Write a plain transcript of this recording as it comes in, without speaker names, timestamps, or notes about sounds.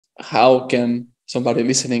how can somebody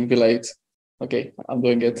listening be like, okay, I'm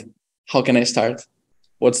doing it. How can I start?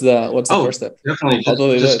 What's the first step?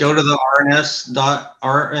 Definitely. Just go to the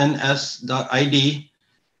RNS.ID.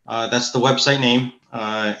 That's the website name.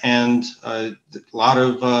 And a lot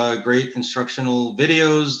of great instructional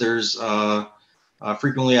videos. There's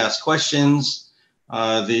frequently asked questions.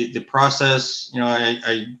 The process, you know,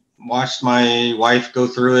 I watched my wife go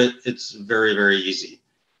through it. It's very, very easy.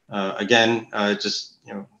 Again, just,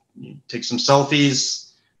 you know, you take some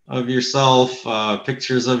selfies of yourself,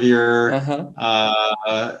 pictures of your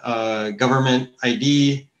government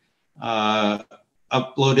ID,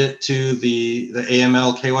 upload it to the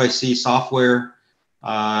AML KYC software,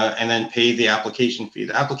 and then pay the application fee.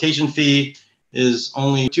 The application fee is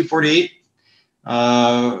only $248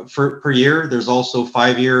 per year. There's also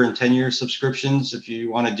 5-year and 10-year subscriptions if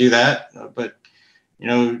you want to do that. But, you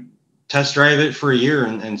know, test drive it for a year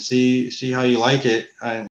and see how you like it.